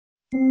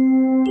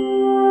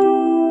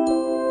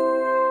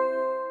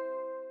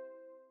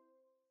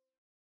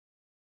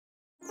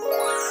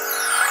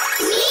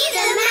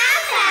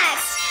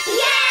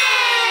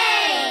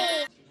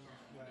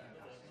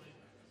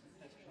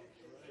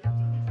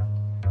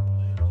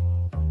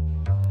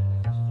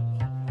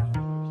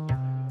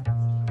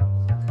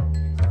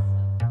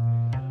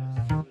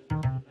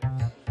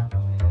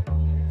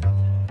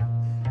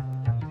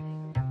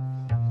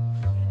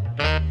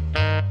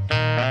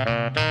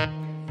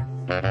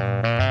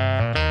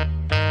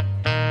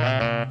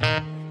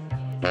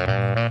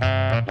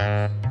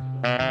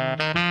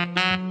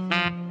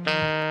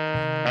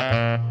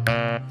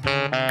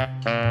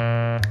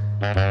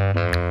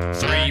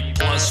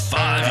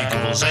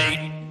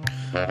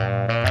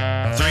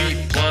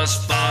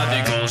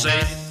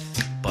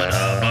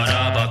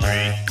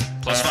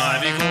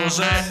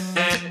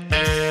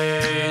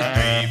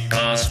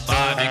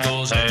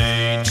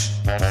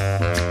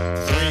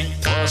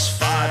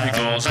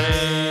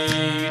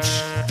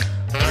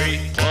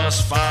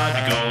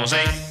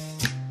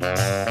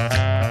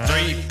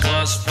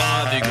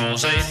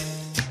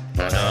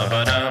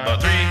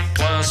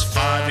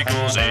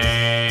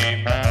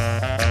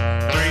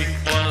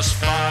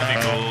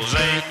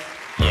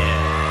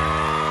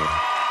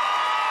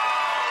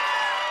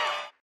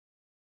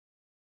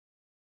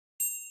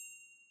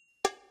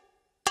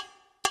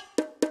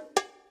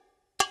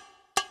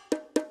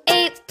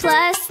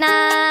Plus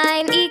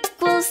 9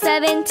 equals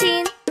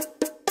 17.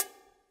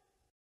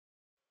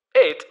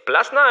 8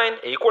 plus 9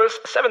 equals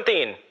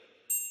 17.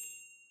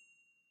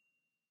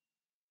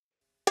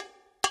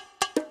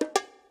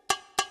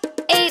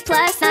 8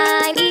 plus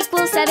 9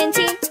 equals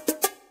 17.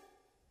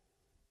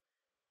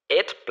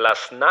 8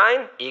 plus 9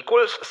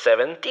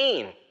 equals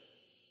 17.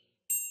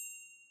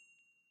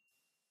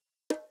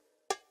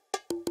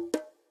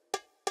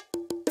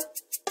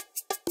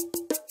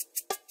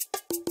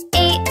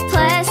 8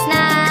 plus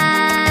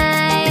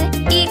 9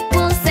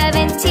 equals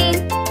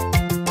 17.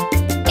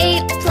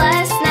 8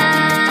 plus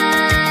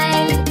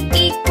 9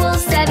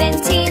 equals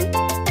 17.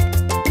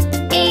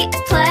 8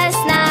 plus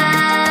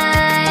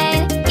 9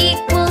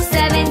 equals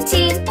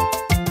 17.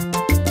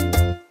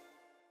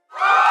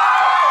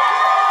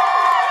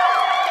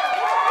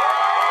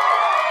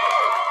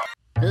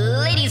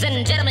 Ladies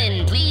and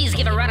gentlemen, please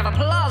give a round of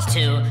applause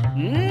to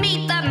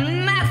Meet the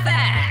Math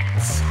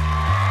Facts.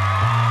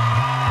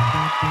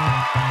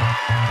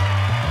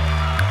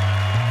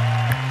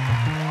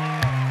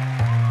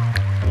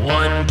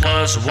 1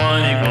 plus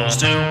 1 equals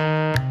 2.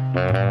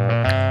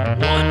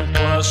 1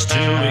 plus 2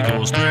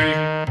 equals 3.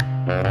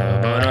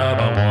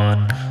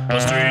 1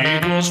 plus 3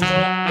 equals 4.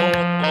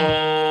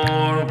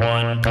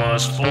 1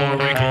 plus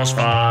 4 equals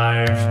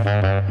 5.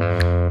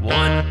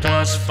 1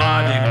 plus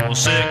 5 equals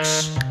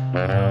 6.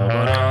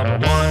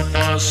 1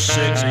 plus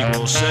 6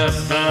 equals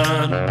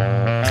 7.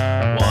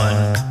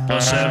 1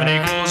 plus 7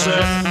 equals 8.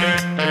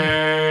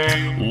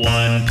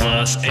 1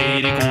 plus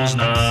 8 equals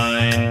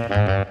 9.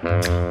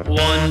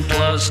 1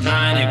 plus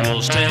 9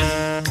 equals 10.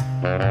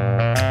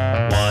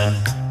 1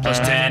 plus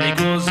 10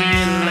 equals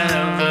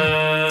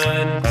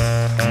 11.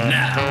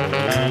 Now,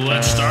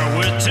 let's start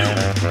with 2.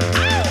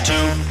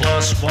 2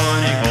 plus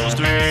 1 equals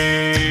 3.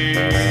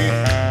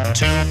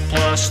 2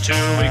 plus 2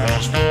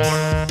 equals 4.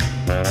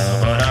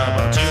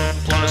 2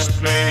 plus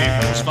 3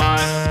 equals 5.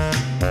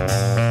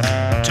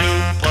 2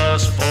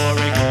 plus 4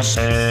 equals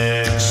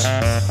 6.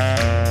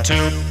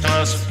 2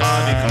 plus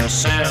 5 equals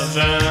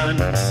 7.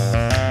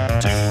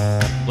 2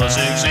 plus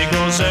 6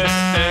 equals 8.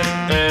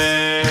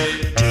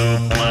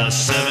 2 plus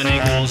 7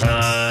 equals 9.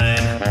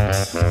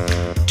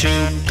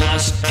 2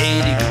 plus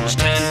 8 equals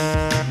 10.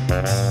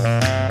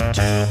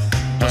 2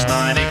 plus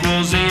 9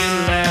 equals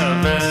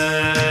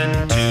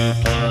 11. 2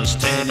 plus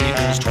 10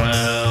 equals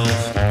 12.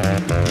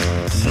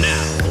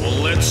 Now,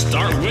 let's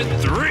start with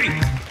 3.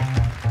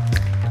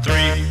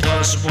 3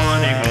 plus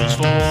 1 equals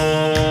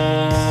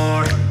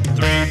 4.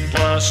 3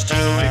 plus 2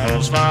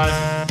 equals 5.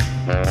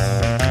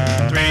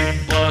 3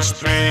 plus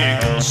 3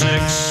 equals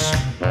 6.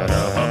 3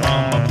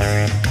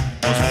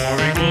 plus 4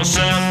 equals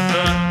 7.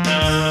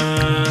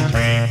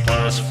 3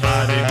 plus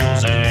 5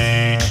 equals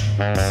 8.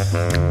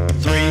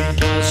 3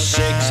 plus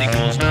 6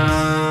 equals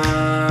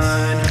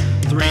 9.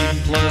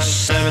 3 plus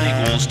 7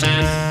 equals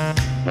 10.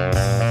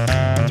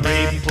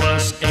 3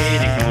 plus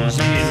 8 equals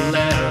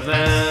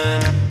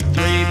 11.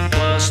 3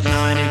 plus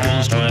 9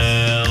 equals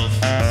 12.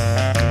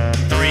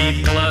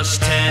 3 plus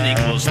 10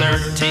 equals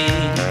 13.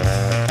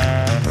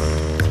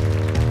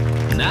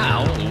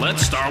 Now,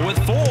 let's start with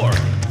 4.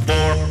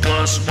 4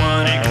 plus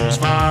 1 equals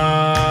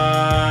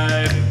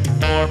 5.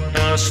 4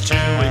 plus 2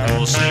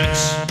 equals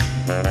 6.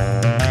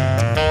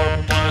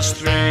 4 plus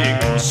 3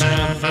 equals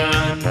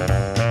 7.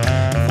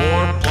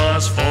 4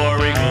 plus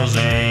 4 equals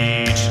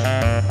 8.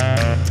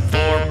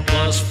 4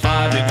 plus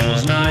 5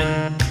 equals 9.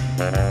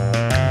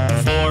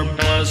 4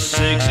 plus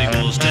 6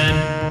 equals 10.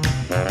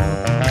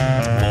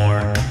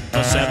 4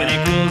 plus 7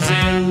 equals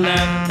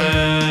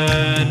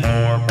 11.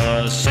 4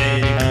 plus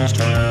 8 equals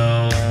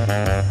 12.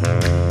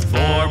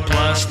 4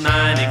 plus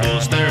 9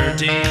 equals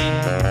 13.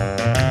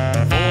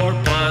 4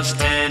 plus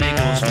 10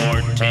 equals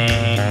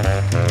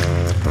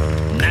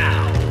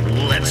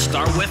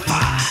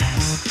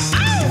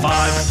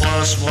 5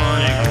 plus 1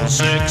 equals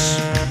 6.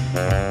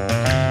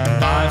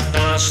 5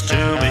 plus 2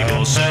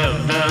 equals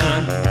 7.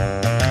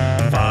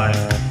 5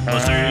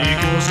 plus 3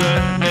 equals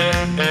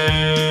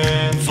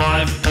 8.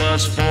 5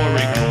 plus 4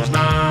 equals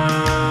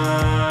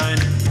 9.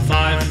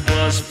 5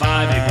 plus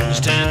 5 equals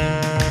 10.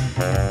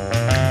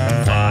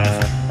 5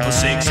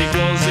 plus 6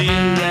 equals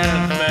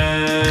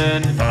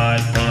 11.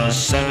 5 plus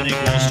 7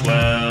 equals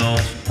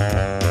 12.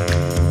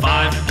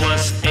 5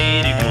 plus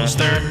 8 equals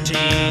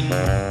 13.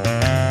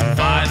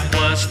 5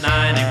 plus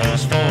 9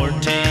 equals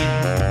 14.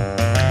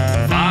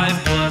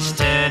 5 plus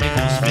 10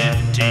 equals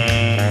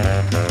 15.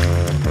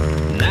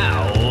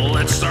 Now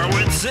let's start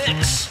with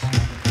 6.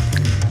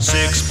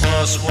 6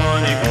 plus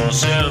 1 equals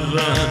 7.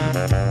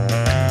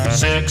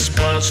 6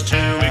 plus 2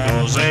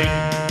 equals 8.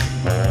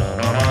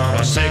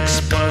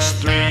 6 plus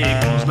 3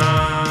 equals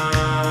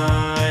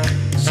 9.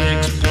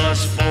 6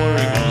 plus 4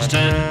 equals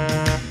 10.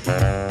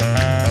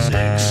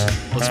 6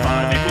 plus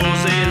 5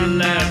 equals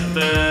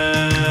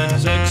 11.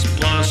 6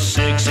 plus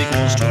 6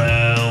 equals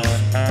 12.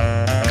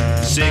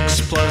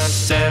 6 plus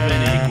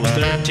 7 equals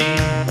 13.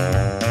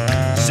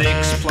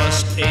 6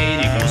 plus 8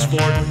 equals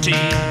 14.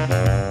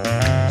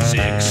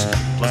 6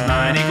 plus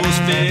 9 equals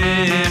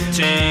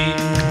 15.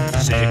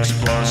 6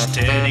 plus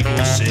 10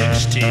 equals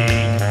 16.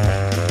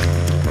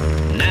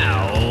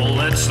 Now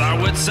let's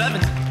start with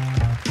 7.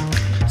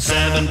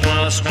 7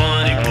 plus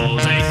 1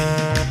 equals 8.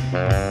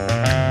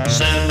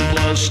 7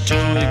 plus 2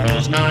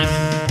 equals 9.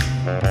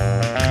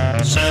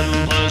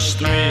 7 plus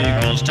 3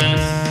 equals 10.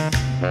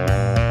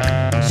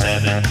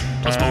 7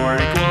 plus 4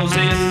 equals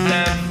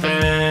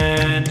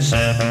 11.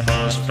 7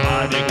 plus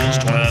 5 equals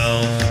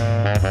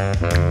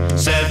 12.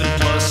 7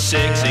 plus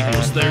 6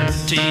 equals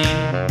 13.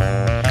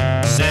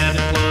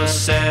 7 plus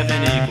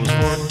 7 equals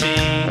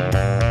 14.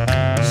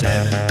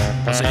 7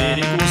 plus 8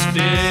 equals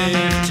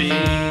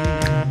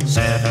 15.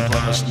 7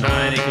 plus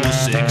 9 equals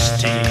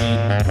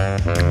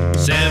 16.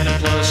 7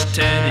 plus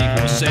 10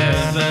 equals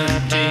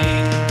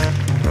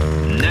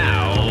 17.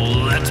 Now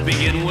let's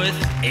begin with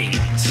 8.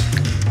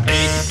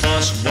 8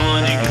 plus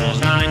 1 equals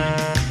 9.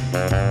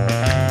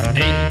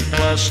 8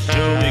 plus 2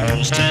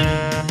 equals 10.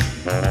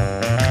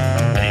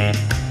 8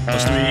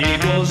 plus 3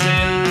 equals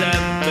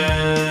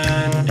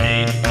 11.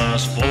 8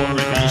 plus 4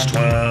 equals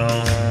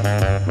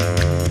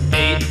 12.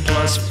 8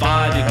 plus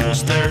 5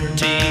 equals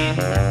 13.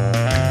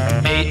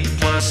 8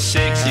 plus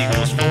 6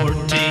 equals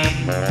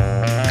 14.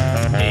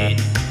 8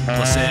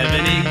 plus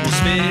 7 equals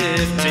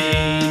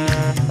 15.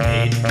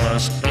 8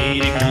 plus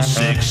 8 equals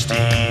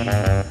 16.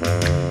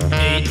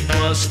 8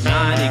 plus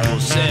 9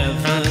 equals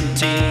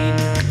 17.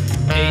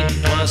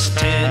 8 plus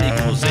 10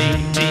 equals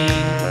 18.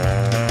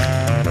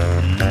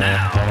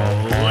 Now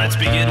let's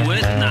begin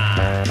with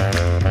 9.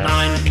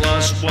 9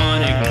 plus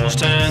 1 equals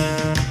 10.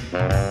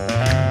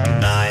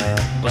 9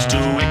 plus 2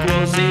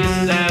 equals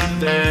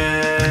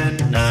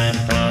 11. 9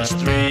 plus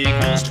 3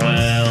 equals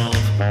 12.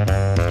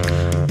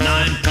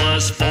 9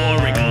 plus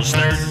 4 equals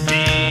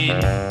 13.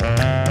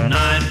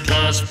 9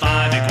 plus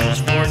 5 equals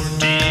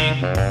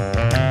 14.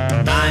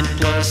 9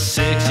 plus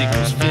 6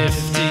 equals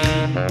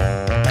 15.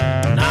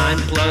 9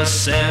 plus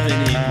 7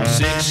 equals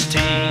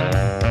 16.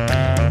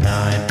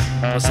 9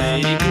 plus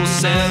 8 equals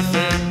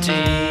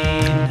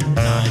 17.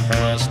 9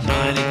 plus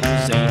 9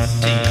 equals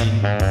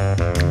 18.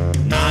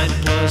 9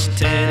 plus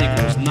 10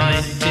 equals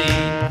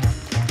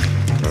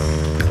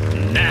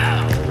 19.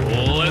 Now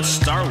let's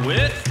start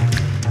with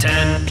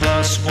 10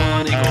 plus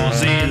 1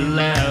 equals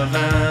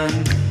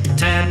 11.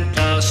 10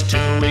 plus 2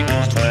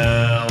 equals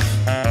 12.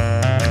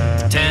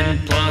 10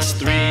 plus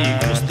 3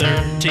 equals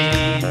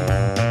 13.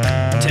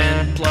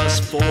 10 plus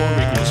 4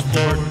 equals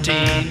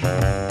 14.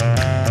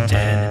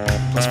 10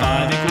 plus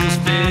 5 equals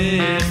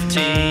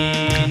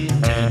 15.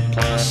 10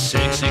 plus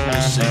 6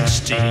 equals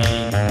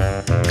 16.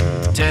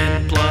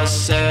 10 plus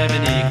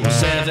 7 equals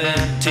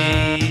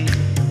 17.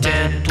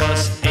 10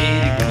 plus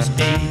 8 equals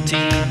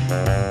 18.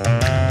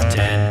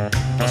 10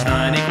 plus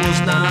 9 equals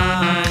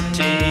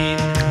 19.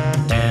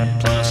 10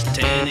 plus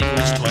 10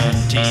 equals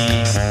 20.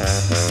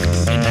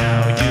 And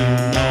now you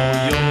know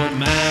your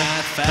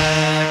math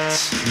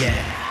facts.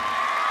 Yeah.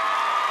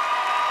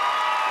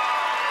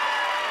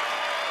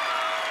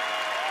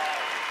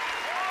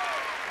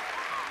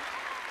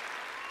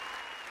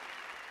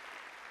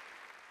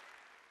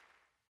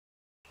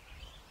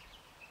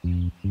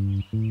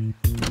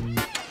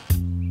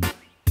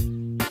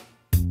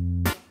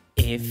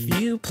 If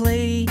you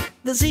play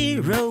the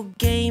zero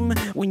game,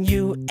 when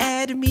you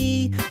add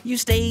me, you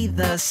stay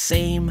the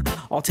same.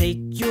 I'll take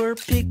your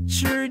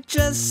picture,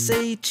 just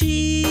say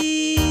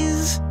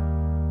cheese.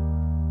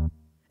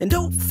 And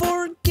don't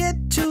forget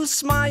to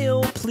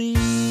smile,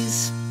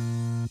 please.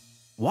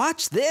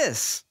 Watch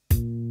this.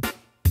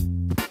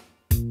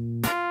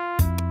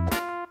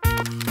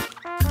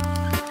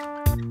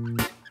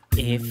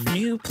 If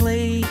you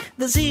play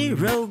the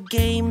zero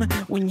game,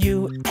 when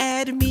you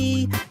add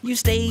me, you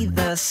stay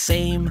the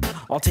same.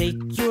 I'll take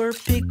your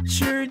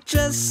picture,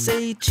 just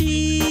say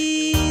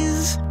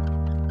cheese.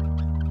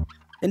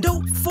 And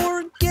don't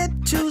forget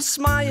to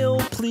smile,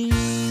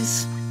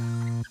 please.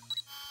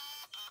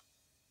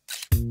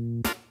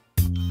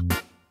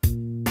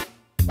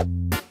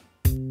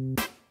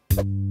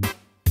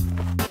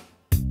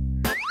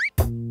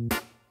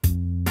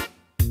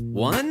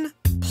 1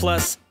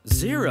 plus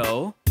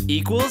 0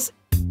 equals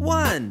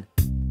 1.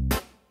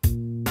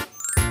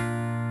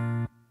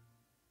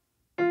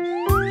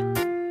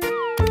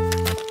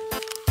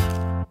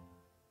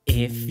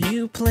 If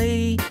you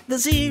play the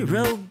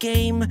zero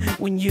game,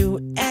 when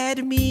you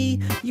add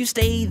me, you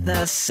stay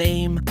the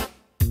same.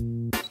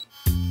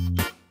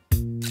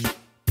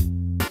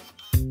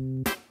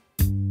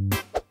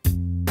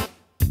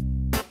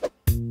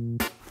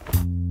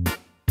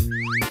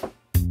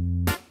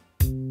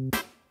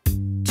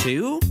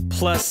 Two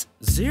plus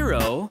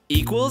 0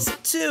 equals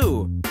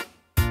 2.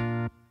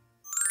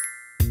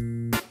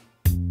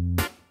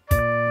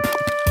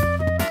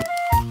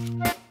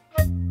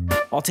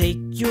 I'll take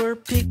your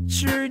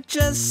picture,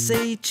 just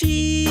say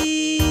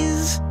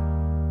cheese.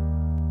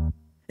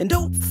 And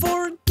don't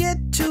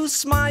forget to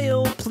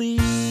smile,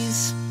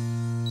 please.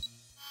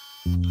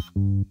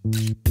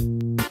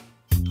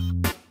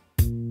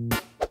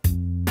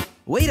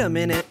 Wait a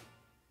minute.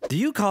 Do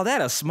you call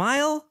that a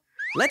smile?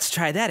 Let's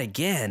try that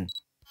again.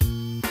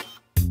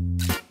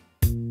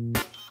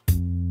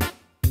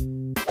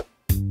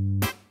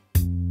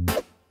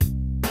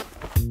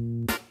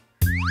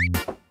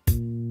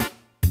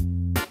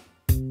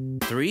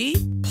 Three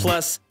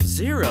plus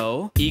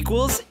 0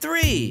 equals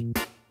 3.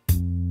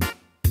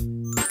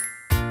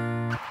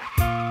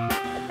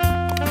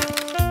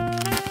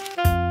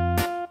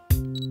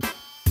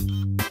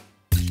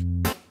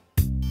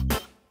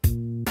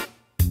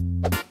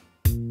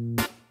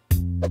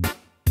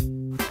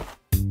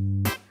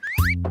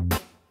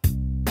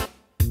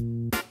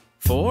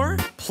 Four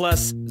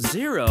plus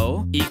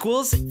 0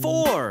 equals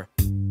 4.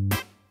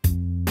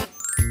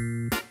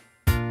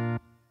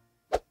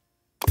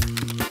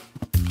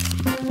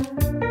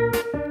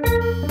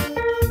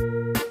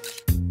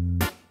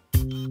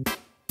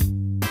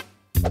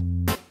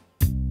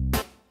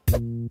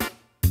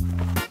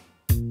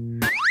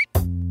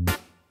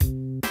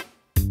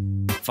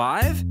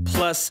 Five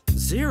plus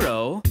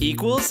 0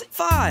 equals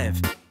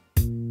 5.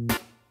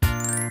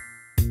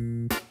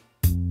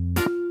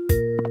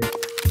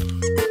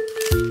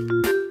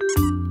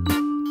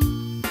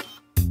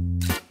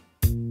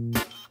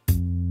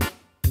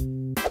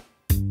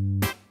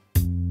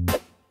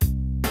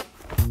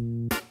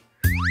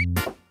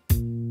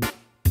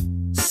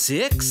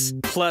 Six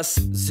plus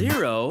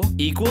 0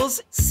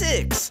 equals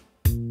 6.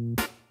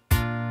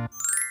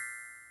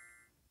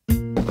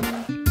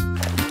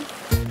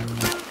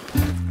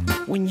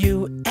 When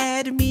you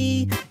add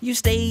me, you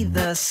stay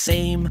the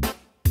same.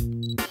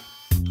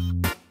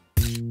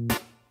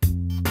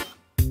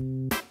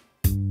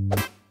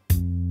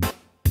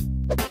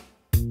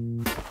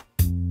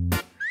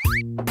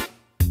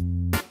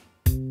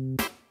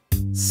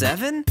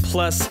 Seven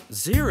plus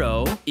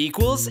 0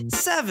 equals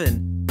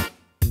 7.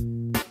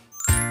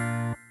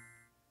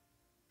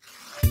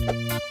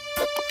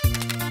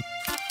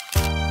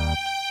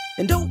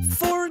 And don't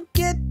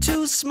forget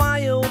to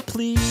smile,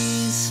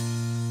 please.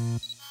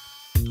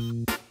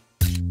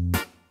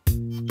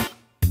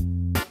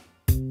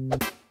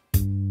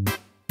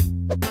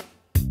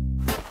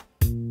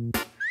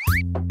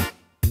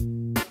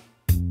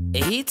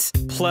 Eight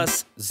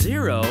plus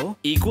 0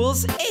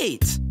 equals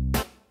 8.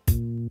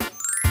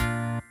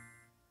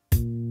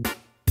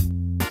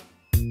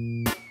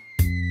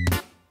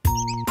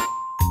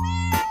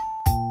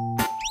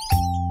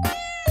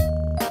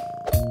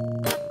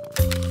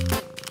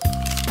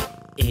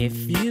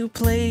 If you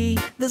play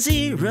the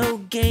zero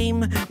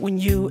game, when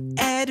you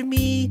add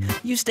me,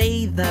 you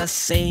stay the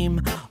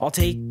same. I'll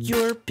take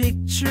your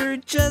picture,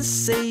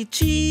 just say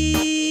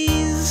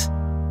cheese.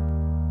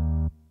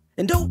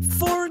 And don't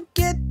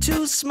forget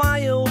to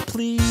smile,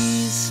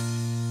 please.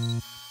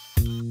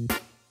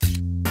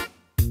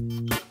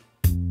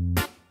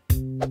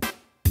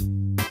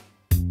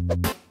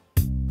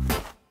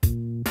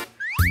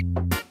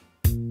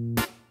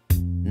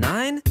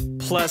 Nine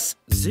plus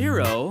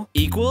 0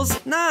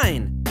 equals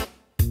 9.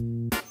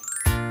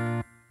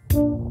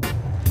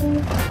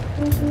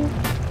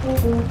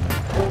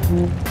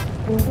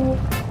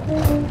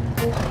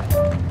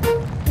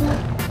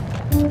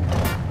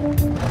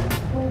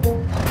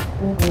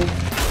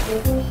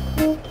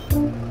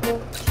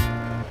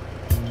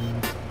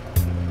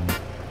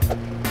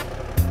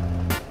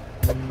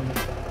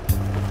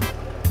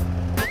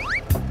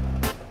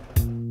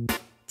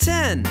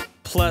 Ten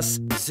plus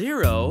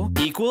 0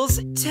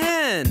 equals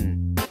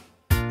 10.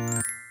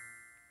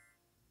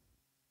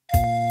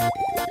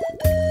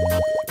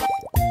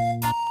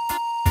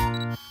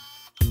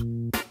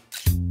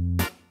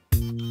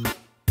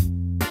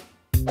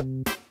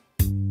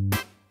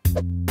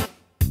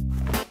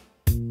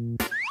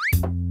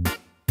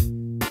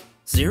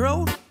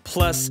 Zero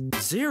plus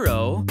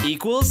 0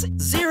 equals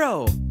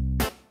 0.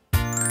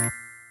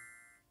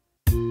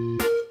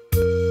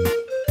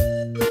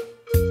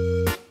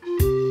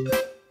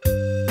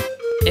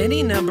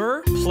 Any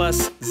number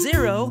plus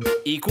 0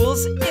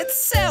 equals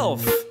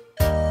itself.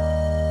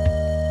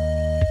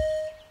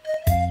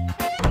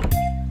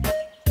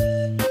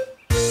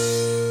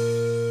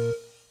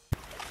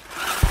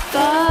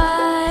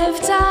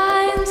 Five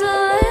times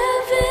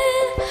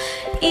 11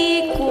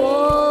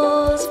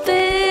 equals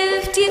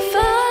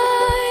 55.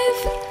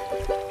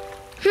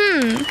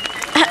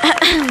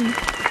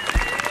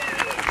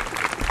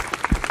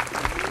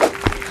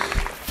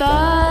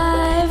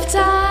 5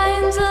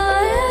 times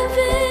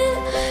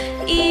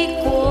 11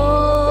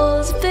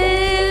 equals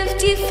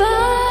 55.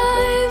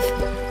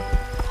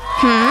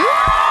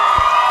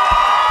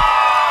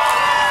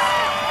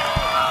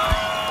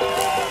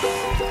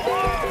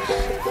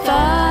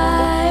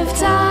 5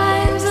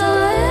 times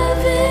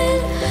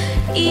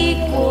 11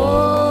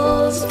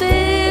 equals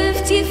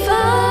 55.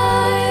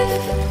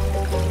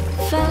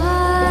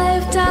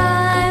 5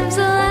 times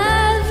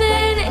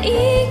 11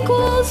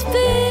 equals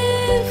 55.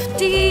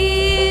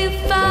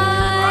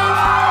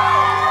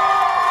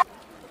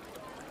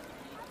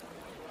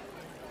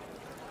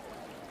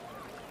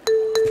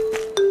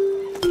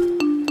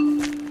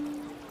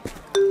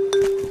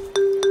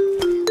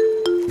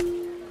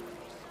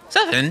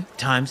 7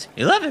 times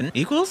 11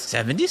 equals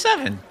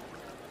 77.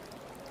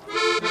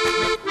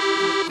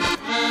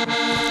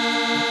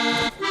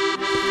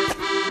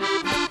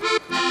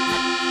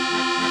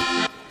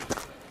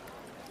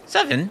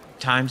 7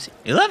 times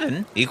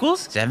 11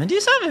 equals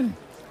 77.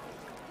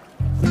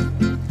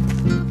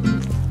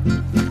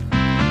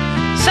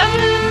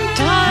 7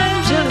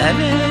 times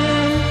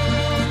 11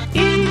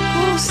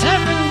 equals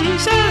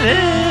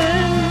 77.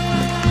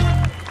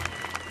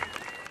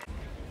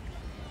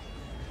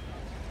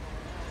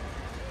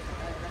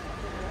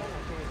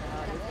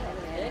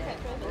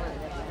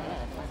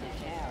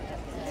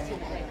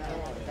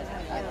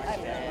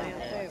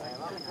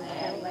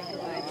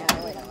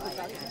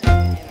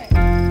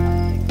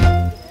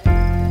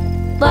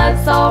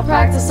 Let's all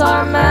practice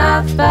our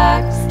math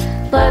facts.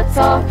 Let's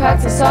all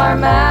practice our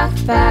math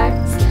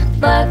facts.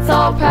 Let's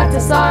all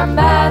practice our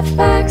math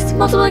facts.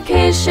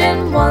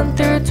 Multiplication 1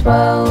 through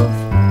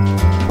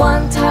 12.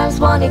 1 times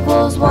 1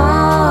 equals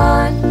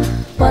 1.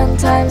 1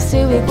 times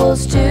 2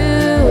 equals 2.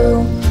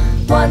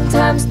 1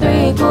 times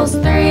 3 equals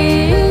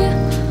 3.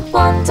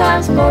 1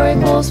 times 4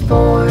 equals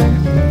 4.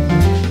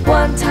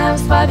 1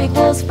 times 5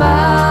 equals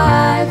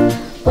 5.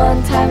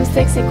 1 times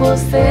 6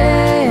 equals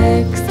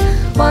 6.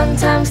 1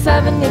 times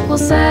 7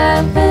 equals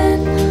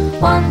 7.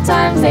 1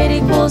 times 8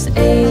 equals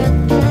 8.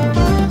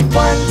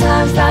 1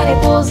 times 9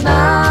 equals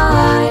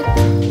 9.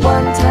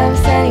 1 times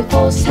 10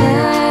 equals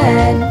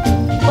 10.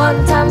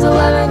 1 times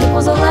 11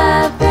 equals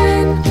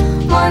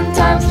 11. 1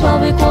 times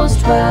 12 equals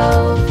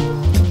 12.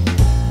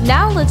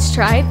 Now let's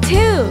try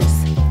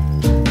twos.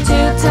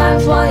 2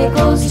 times 1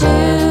 equals 2.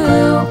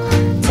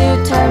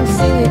 2 times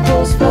 2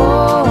 equals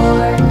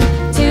 4.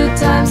 2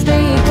 times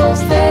 3 equals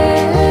 6.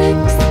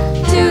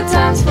 2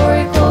 times 4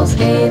 equals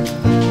 8.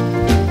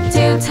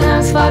 2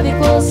 times 5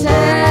 equals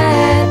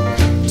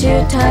 10.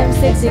 2 times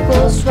 6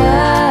 equals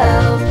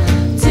 12.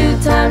 2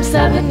 times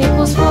 7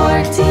 equals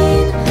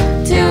 14.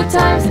 2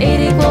 times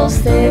 8 equals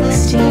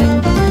 16.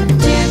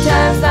 2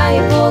 times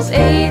 9 equals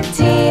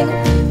 18.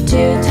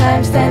 2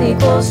 times 10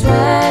 equals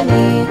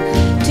 20.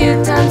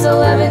 2 times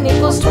 11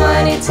 equals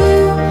 22.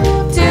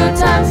 2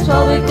 times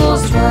 12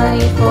 equals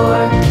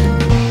 24.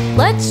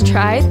 Let's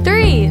try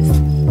threes.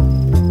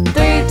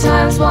 3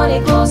 times 1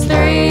 equals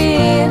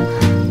 3.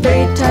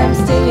 3 times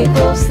 2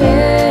 equals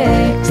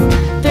 6.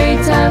 3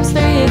 times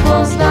 3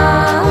 equals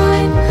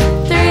 9.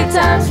 3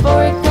 times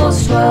 4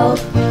 equals 12.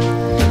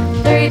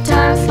 3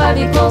 times 5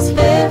 equals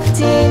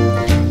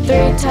 15.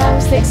 3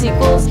 times 6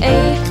 equals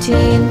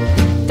 18.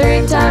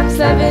 3 times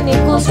 7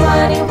 equals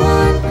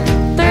 21.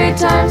 3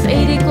 times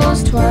 8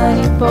 equals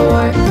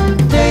 24.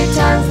 3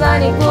 times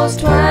 9 equals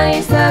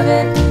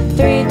 27.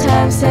 3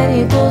 times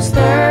 10 equals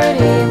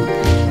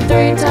 30.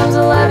 3 times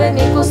 11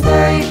 equals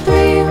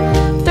 33.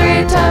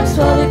 3 times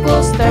 12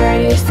 equals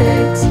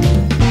 36.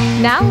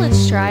 Now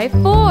let's try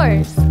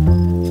fours.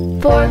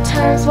 4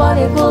 times 1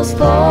 equals 4.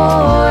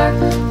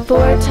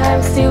 4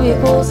 times 2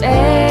 equals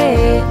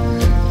 8.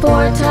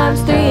 4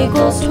 times 3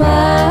 equals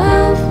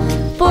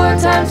 12. 4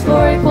 times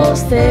 4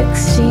 equals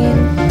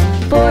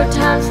 16. 4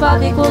 times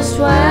 5 equals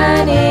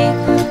 20.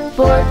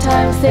 4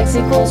 times 6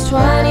 equals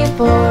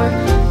 24.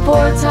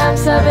 4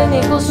 times 7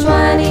 equals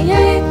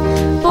 28.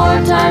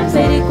 4 times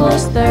 8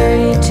 equals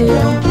 32.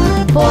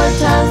 4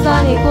 times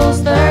 9 equals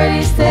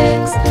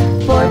 36.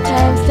 4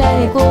 times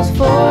 10 equals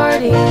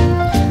 40.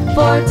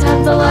 4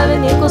 times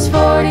 11 equals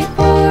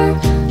 44.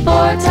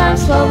 4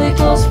 times 12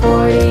 equals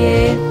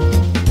 48.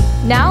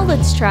 Now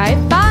let's try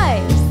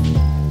fives.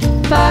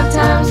 5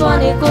 times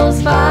 1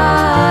 equals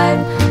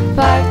 5.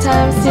 5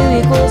 times 2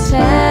 equals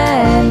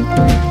 10.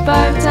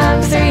 5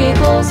 times 3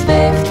 equals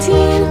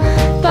 15.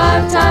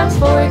 5 times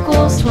 4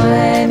 equals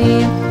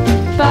 20.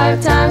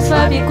 5 times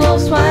 5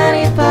 equals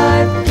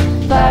 25.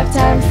 5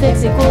 times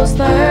 6 equals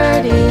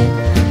 30.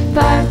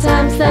 5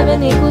 times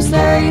 7 equals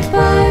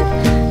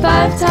 35.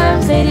 5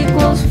 times 8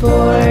 equals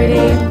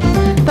 40.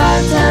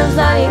 5 times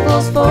 9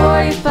 equals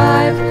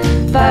 45.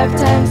 5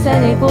 times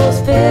 10 equals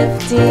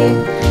 50.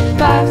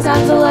 5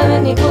 times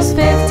 11 equals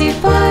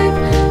 55.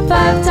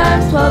 5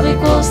 times 12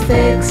 equals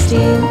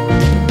 16.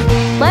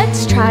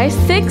 Let's try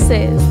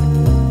sixes.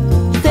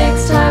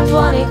 6 times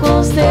 1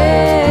 equals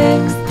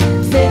 6.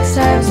 6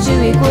 times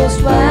 2 equals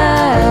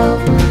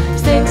 12.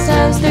 6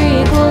 times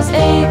 3 equals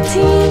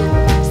 18.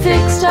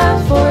 6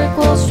 times 4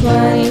 equals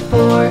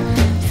 24.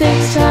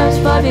 6 times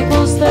 5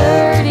 equals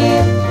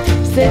 30.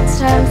 6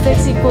 times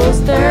 6 equals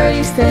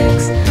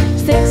 36.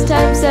 6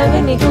 times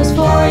 7 equals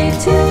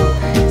 42.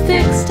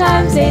 6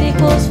 times 8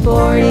 equals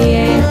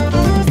 48.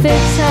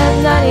 6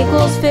 times 9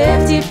 equals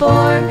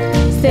 54.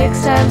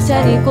 6 times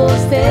 10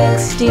 equals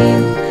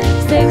 16.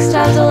 6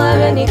 times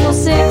 11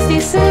 equals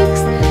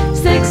 66.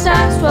 6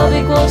 times 12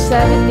 equals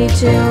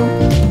 72.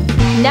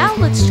 Now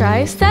let's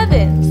try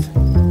sevens.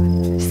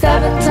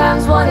 7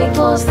 times 1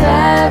 equals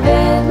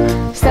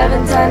 7.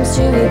 7 times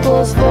 2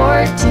 equals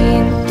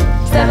 14.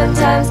 7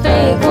 times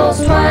 3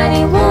 equals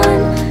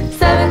 21.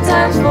 7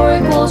 times 4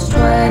 equals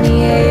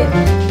 28.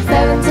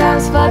 7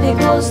 times 5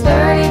 equals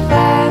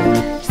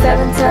 35.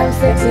 7 times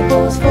 6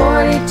 equals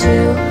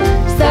 42.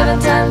 7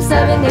 times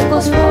 7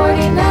 equals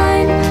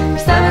 49.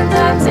 7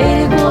 times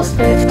 8 equals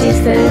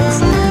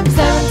 56.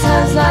 7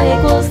 times 9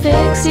 equals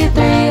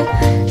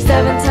 63.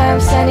 7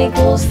 times 10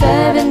 equals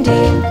 70.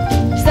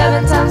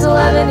 7 times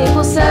 11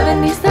 equals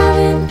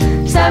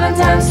 77. 7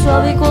 times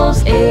 12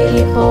 equals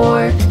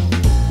 84.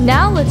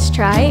 Now let's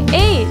try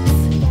eights.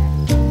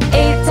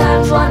 8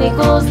 times 1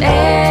 equals 8.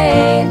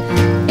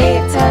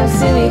 8 times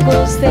 2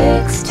 equals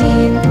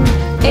 16.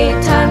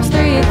 8 times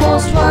 3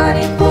 equals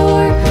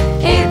 24.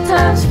 8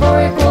 times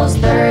 4 equals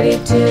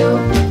 32.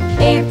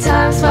 8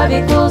 times 5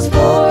 equals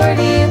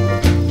 40.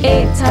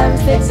 8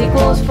 times 6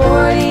 equals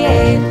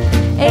 48.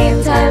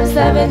 8 times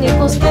 7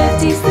 equals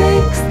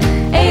 56.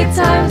 8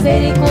 times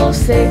 8 equals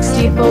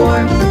 64.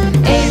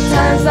 8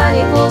 times 9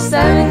 equals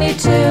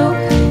 72.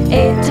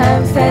 8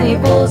 times 10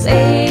 equals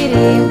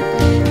 80.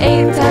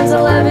 8 times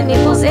 11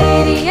 equals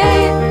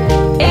 88.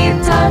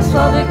 8 times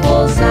 12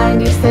 equals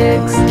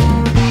 96.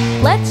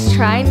 Let's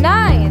try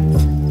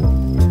nines.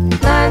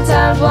 9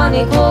 times 1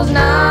 equals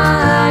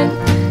 9.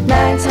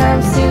 9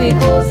 times 2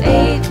 equals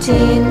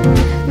 18.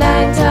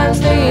 9 times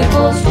 3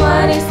 equals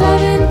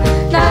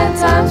 27. 9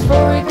 times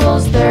 4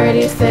 equals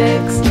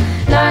 36.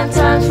 9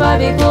 times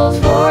 5 equals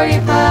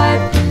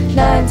 45.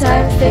 9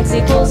 times 6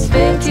 equals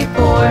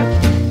 54.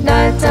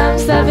 9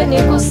 times 7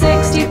 equals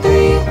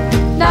 63.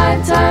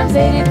 9 times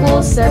 8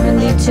 equals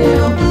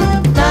 72.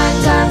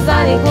 9 times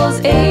 9 equals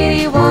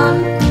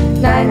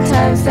 81. 9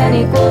 times 10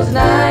 equals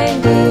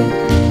 90.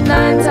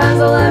 9 times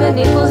 11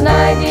 equals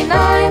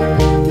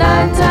 99.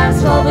 9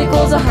 times 12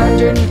 equals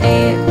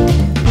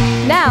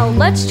 108. Now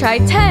let's try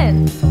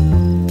tens.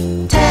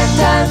 10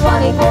 times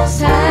 1 equals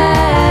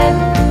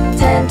 10.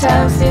 10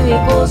 times 2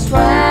 equals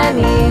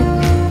 20.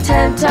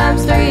 10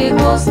 times 3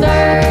 equals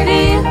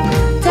 30.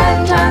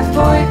 10 times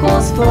 4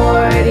 equals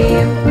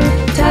 40.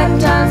 10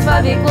 times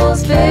 5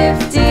 equals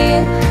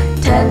 50.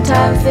 10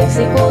 times 6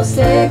 equals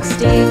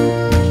 60.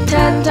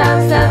 10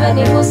 times 7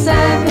 equals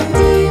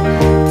 70.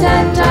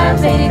 10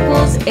 times 8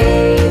 equals 80.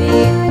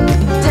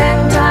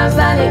 10 times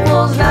 9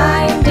 equals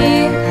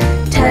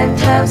 90. 10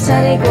 times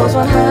 10 equals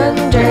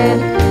 100.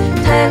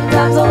 10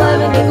 times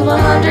 11 equals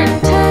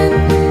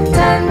 110.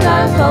 10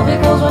 times 12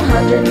 equals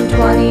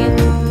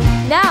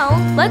 120. Now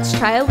let's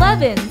try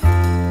 11.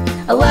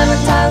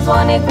 11 times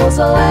 1 equals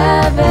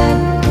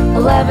 11.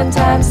 11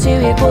 times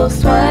 2 equals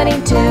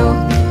 22.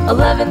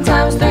 11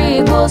 times 3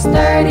 equals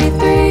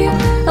 33.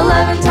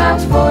 11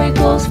 times 4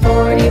 equals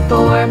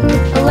 44.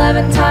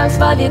 11 times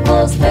 5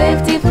 equals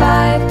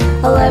 55.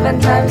 11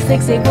 times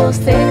 6 equals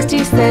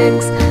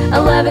 66.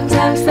 11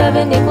 times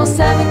 7 equals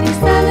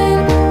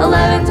 77.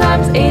 11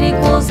 times 8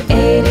 equals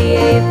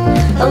 88.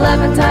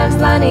 11 times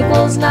 9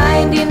 equals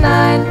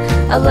 99.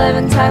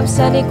 11 times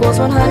 10 equals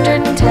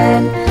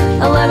 110.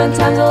 11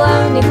 times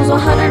 11 equals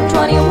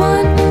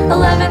 121.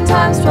 11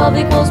 times 12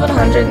 equals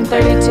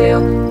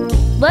 132.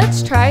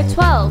 Let's try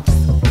 12s.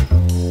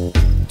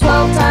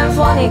 12 times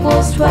 1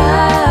 equals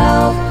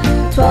 12.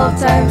 12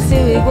 times 2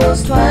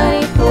 equals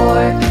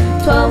 24.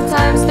 12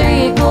 times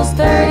 3 equals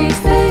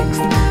 36.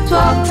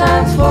 12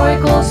 times 4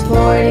 equals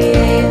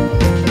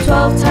 48.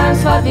 12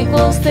 times 5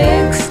 equals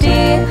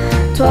 60.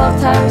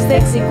 12 times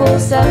 6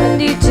 equals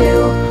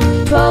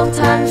 72. 12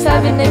 times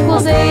 7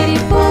 equals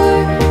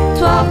 84.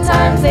 12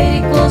 times 8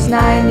 equals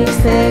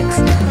 96.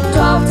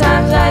 12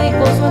 times 9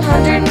 equals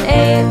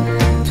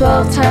 108.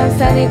 12 times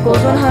 10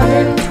 equals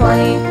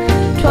 120.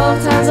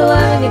 12 times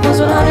 11 equals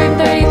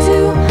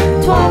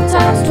 132. 12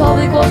 times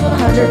 12 equals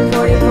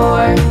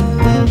 144.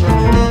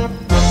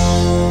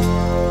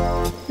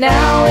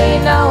 Now we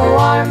know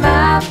our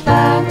math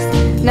facts.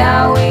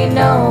 Now we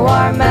know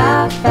our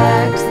math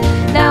facts.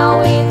 Now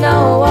we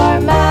know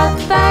our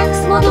math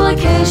facts.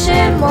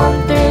 Multiplication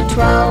 1 through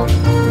 12.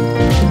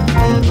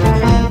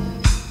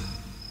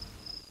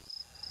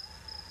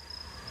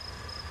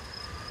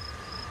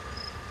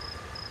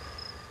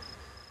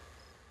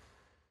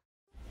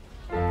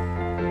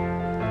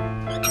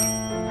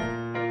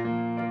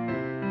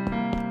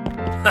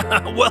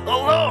 Well,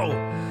 hello!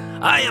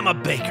 I am a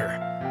baker.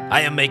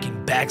 I am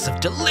making bags of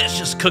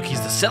delicious cookies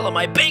to sell at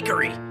my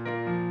bakery.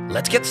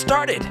 Let's get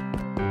started.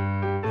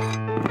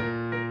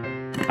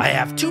 I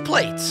have 2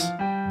 plates.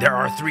 There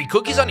are 3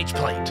 cookies on each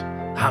plate.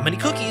 How many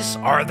cookies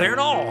are there in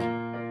all?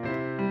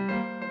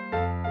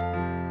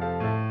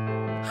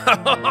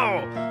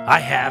 I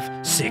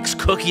have 6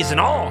 cookies in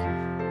all.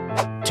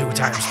 2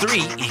 times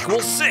 3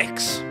 equals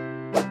 6.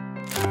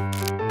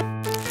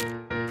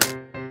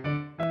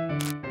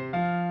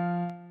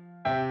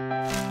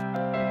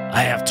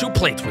 I have 2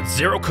 plates with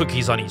 0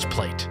 cookies on each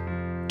plate.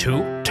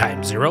 2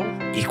 times 0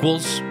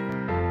 equals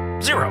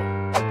 0.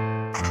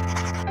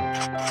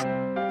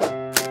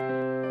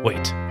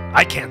 Wait,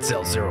 I can't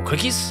sell 0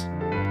 cookies.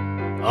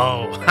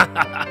 Oh,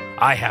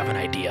 I have an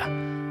idea.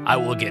 I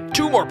will get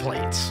 2 more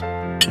plates.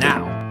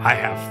 Now, I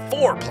have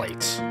 4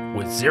 plates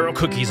with 0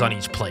 cookies on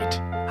each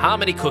plate. How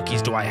many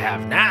cookies do I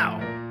have now?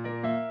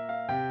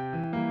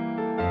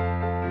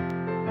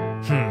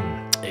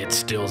 It's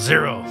still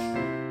 0.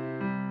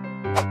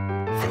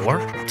 4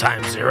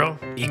 times 0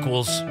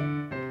 equals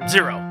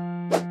 0.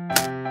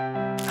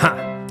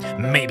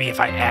 Maybe if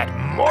I add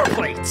more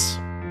plates.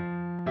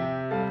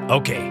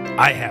 Okay,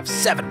 I have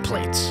 7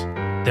 plates.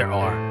 There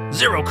are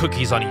 0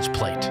 cookies on each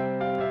plate.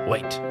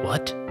 Wait,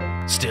 what?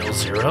 Still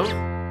 0?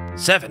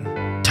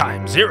 7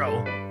 times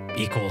 0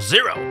 equals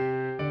 0.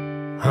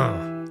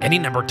 Any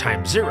number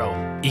times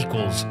 0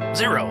 equals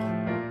 0.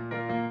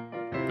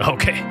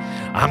 Okay,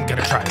 I'm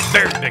gonna try a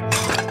very big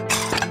number.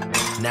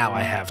 Now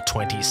I have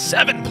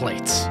 27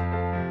 plates.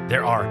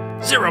 There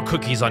are 0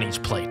 cookies on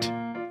each plate.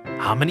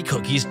 How many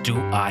cookies do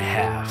I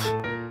have?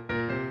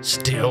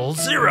 Still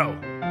 0.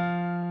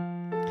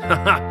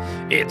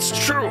 It's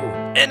true.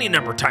 Any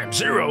number times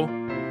 0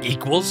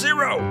 equals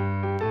 0.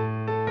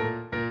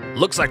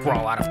 Looks like we're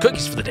all out of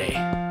cookies for the day.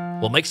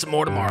 We'll make some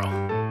more tomorrow.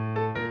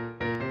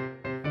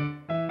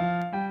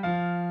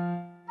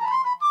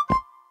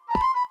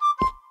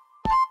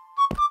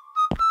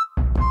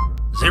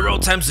 0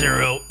 times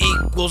 0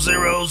 equals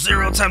 0.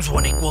 0 times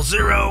 1 equals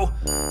 0.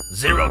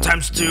 0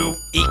 times 2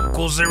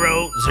 equals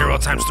 0. 0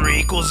 times 3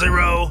 equals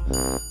 0.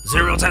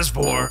 0 times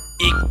 4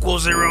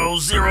 equals 0.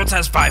 0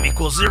 times 5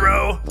 equals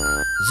 0.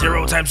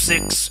 0 times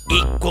 6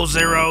 equals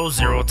 0.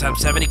 0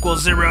 times 7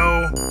 equals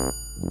 0.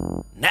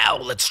 Now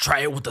let's try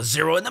it with a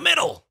 0 in the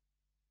middle.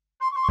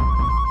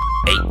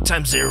 8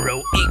 times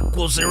 0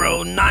 equals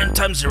 0. 9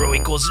 times 0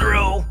 equals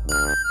 0.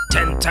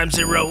 10 times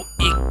 0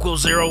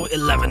 equals 0.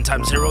 11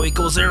 times 0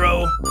 equals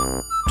 0.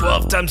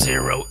 12 times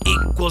 0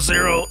 equals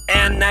 0.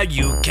 And now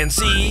you can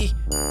see,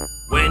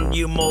 when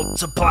you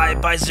multiply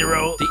by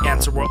 0, the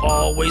answer will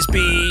always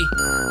be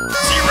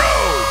 0.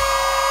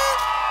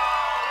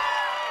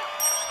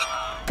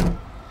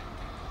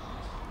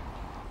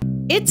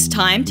 It's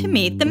time to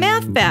meet the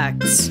math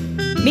facts.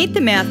 Meet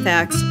the Math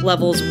Facts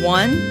Levels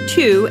 1,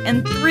 2,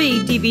 and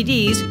 3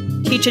 DVDs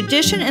teach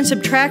addition and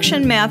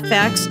subtraction math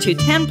facts to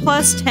 10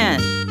 plus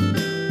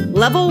 10.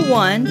 Level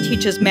 1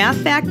 teaches math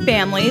fact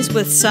families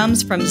with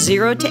sums from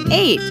 0 to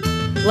 8.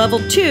 Level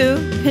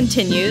 2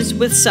 continues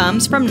with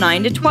sums from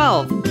 9 to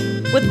 12.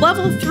 With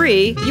Level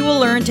 3, you will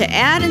learn to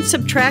add and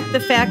subtract the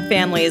fact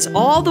families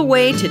all the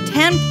way to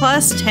 10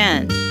 plus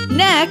 10.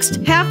 Next,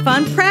 have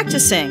fun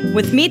practicing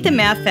with Meet the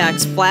Math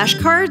Facts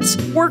flashcards,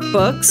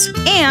 workbooks,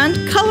 and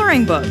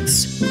coloring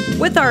books.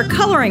 With our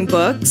coloring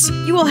books,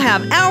 you will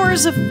have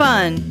hours of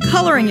fun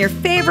coloring your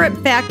favorite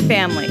fact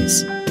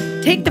families.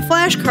 Take the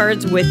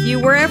flashcards with you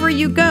wherever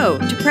you go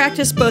to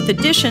practice both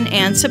addition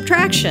and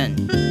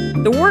subtraction.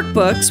 The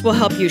workbooks will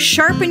help you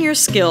sharpen your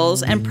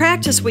skills and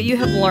practice what you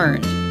have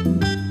learned.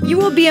 You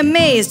will be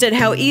amazed at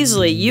how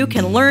easily you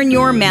can learn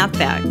your math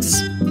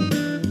facts.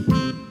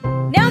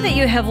 Now that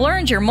you have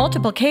learned your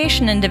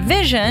multiplication and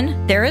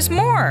division, there is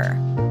more.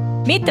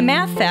 Meet the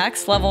Math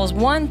Facts Levels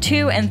 1,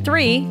 2, and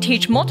 3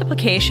 teach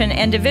multiplication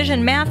and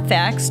division math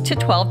facts to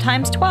 12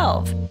 times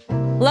 12.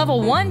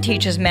 Level 1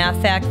 teaches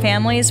math fact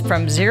families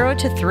from 0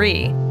 to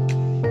 3.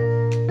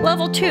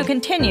 Level 2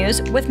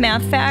 continues with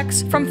math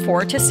facts from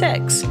 4 to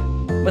 6.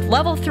 With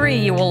Level 3,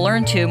 you will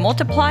learn to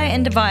multiply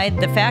and divide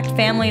the fact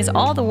families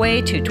all the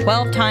way to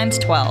 12 times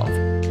 12.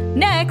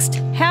 Next,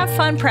 have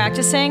fun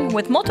practicing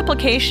with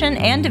multiplication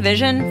and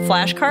division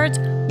flashcards,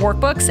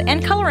 workbooks,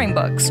 and coloring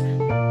books.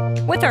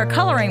 With our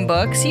coloring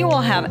books, you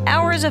will have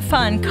hours of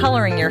fun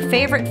coloring your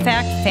favorite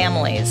fact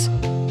families.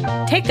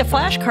 Take the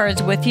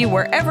flashcards with you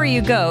wherever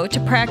you go to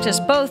practice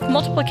both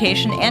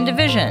multiplication and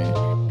division.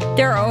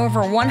 There are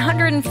over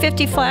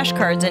 150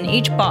 flashcards in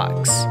each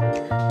box.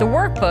 The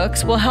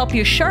workbooks will help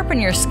you sharpen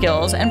your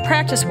skills and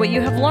practice what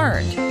you have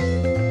learned.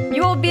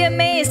 You will be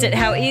amazed at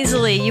how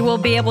easily you will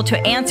be able to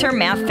answer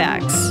math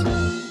facts.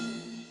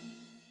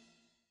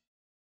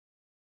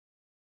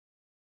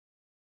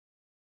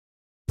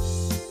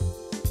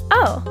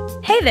 Oh,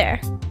 hey there!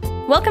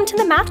 Welcome to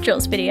the Math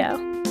Drills video.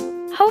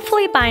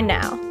 Hopefully by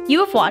now,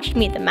 you have watched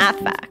Meet the Math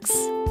Facts.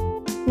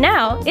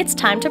 Now it's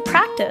time to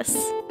practice.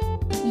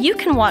 You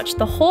can watch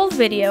the whole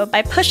video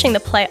by pushing the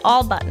Play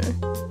All button,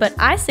 but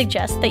I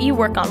suggest that you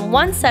work on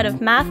one set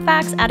of math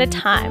facts at a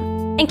time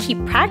and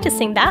keep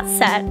practicing that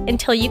set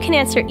until you can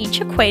answer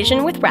each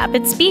equation with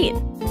rapid speed.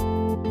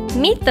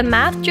 Meet the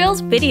Math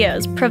Drills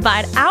videos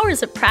provide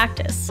hours of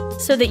practice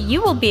so that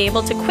you will be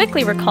able to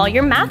quickly recall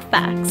your math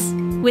facts.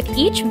 With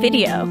each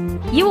video,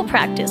 you will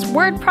practice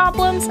word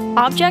problems,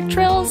 object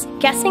drills,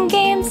 guessing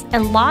games,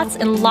 and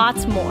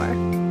lots more.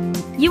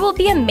 You will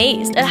be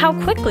amazed at how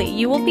quickly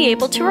you will be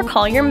able to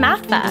recall your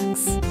math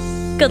facts.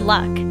 Good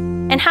luck,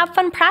 and have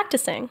fun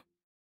practicing!